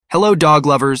Hello, dog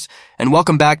lovers, and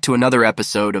welcome back to another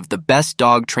episode of the Best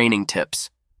Dog Training Tips.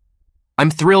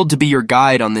 I'm thrilled to be your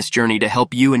guide on this journey to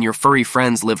help you and your furry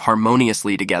friends live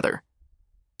harmoniously together.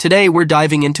 Today, we're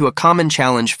diving into a common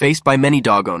challenge faced by many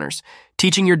dog owners,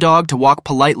 teaching your dog to walk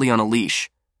politely on a leash.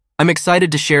 I'm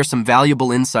excited to share some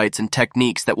valuable insights and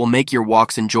techniques that will make your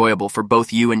walks enjoyable for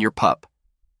both you and your pup.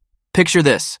 Picture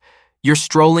this. You're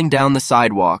strolling down the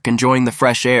sidewalk, enjoying the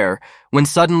fresh air, when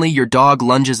suddenly your dog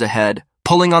lunges ahead,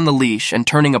 pulling on the leash and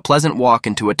turning a pleasant walk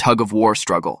into a tug-of-war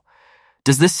struggle.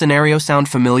 Does this scenario sound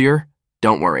familiar?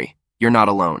 Don't worry, you're not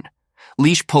alone.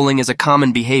 Leash pulling is a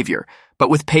common behavior, but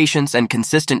with patience and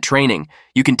consistent training,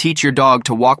 you can teach your dog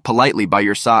to walk politely by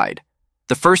your side.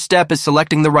 The first step is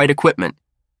selecting the right equipment.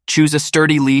 Choose a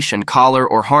sturdy leash and collar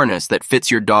or harness that fits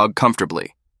your dog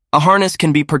comfortably. A harness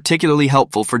can be particularly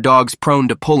helpful for dogs prone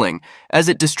to pulling, as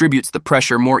it distributes the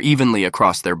pressure more evenly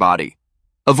across their body.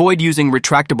 Avoid using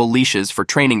retractable leashes for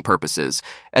training purposes,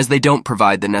 as they don't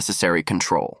provide the necessary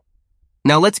control.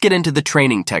 Now let's get into the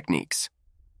training techniques.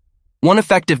 One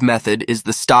effective method is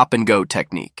the stop-and-go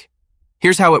technique.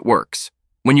 Here's how it works.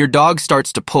 When your dog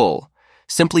starts to pull,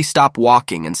 simply stop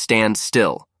walking and stand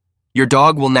still. Your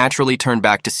dog will naturally turn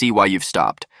back to see why you've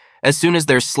stopped. As soon as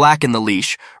there's slack in the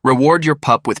leash, reward your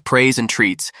pup with praise and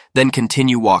treats, then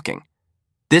continue walking.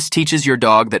 This teaches your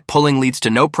dog that pulling leads to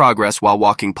no progress while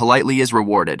walking politely is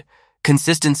rewarded.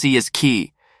 Consistency is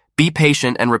key. Be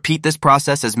patient and repeat this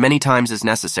process as many times as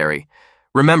necessary.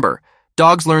 Remember,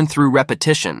 dogs learn through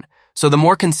repetition, so the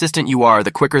more consistent you are, the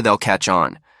quicker they'll catch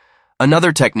on.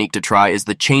 Another technique to try is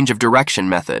the change of direction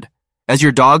method. As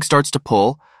your dog starts to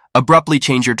pull, abruptly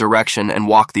change your direction and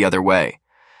walk the other way.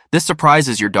 This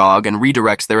surprises your dog and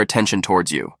redirects their attention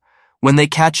towards you. When they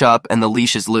catch up and the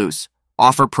leash is loose,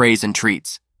 offer praise and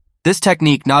treats. This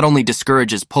technique not only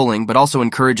discourages pulling, but also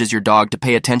encourages your dog to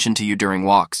pay attention to you during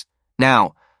walks.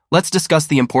 Now, let's discuss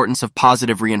the importance of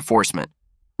positive reinforcement.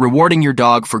 Rewarding your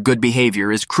dog for good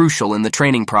behavior is crucial in the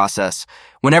training process.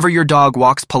 Whenever your dog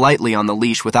walks politely on the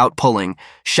leash without pulling,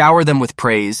 shower them with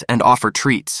praise and offer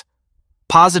treats.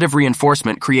 Positive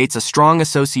reinforcement creates a strong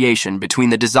association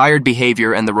between the desired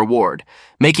behavior and the reward,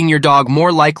 making your dog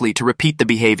more likely to repeat the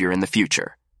behavior in the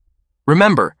future.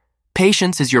 Remember,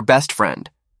 patience is your best friend.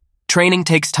 Training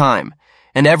takes time,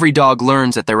 and every dog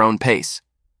learns at their own pace.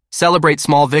 Celebrate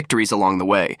small victories along the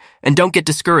way, and don't get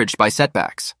discouraged by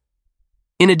setbacks.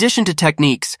 In addition to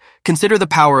techniques, consider the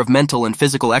power of mental and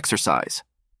physical exercise.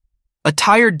 A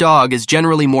tired dog is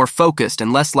generally more focused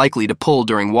and less likely to pull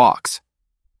during walks.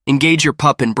 Engage your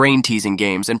pup in brain-teasing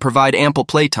games and provide ample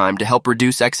playtime to help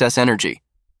reduce excess energy.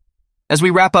 As we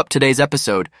wrap up today's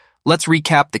episode, let's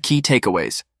recap the key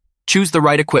takeaways. Choose the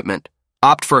right equipment.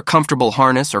 Opt for a comfortable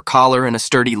harness or collar and a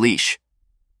sturdy leash.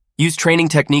 Use training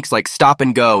techniques like stop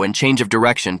and go and change of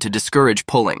direction to discourage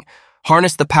pulling.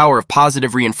 Harness the power of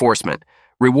positive reinforcement.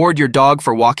 Reward your dog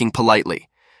for walking politely.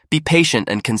 Be patient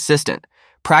and consistent.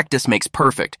 Practice makes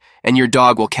perfect, and your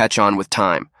dog will catch on with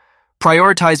time.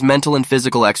 Prioritize mental and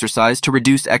physical exercise to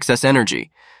reduce excess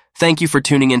energy. Thank you for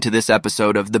tuning into this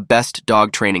episode of the Best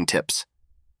Dog Training Tips.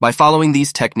 By following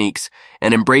these techniques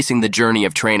and embracing the journey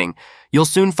of training, you'll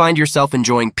soon find yourself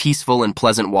enjoying peaceful and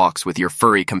pleasant walks with your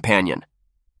furry companion.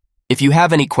 If you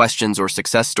have any questions or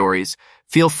success stories,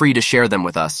 feel free to share them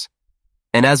with us.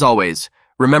 And as always,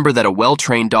 remember that a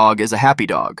well-trained dog is a happy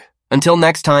dog. Until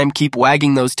next time, keep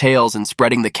wagging those tails and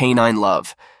spreading the canine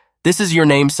love. This is your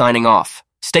name signing off.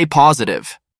 Stay positive.